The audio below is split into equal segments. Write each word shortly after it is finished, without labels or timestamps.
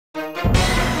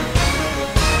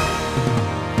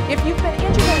If you've been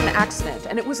injured in an accident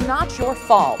and it was not your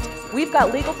fault, we've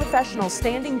got legal professionals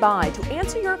standing by to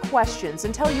answer your questions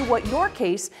and tell you what your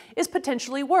case is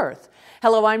potentially worth.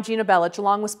 Hello, I'm Gina Bellich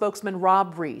along with spokesman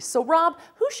Rob Reese. So Rob,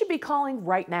 who should be calling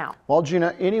right now? Well,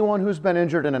 Gina, anyone who's been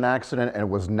injured in an accident and it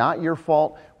was not your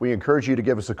fault, we encourage you to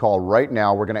give us a call right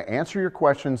now. We're going to answer your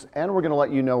questions and we're going to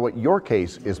let you know what your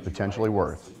case is potentially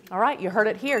worth. All right, you heard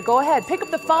it here. Go ahead, pick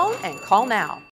up the phone and call now.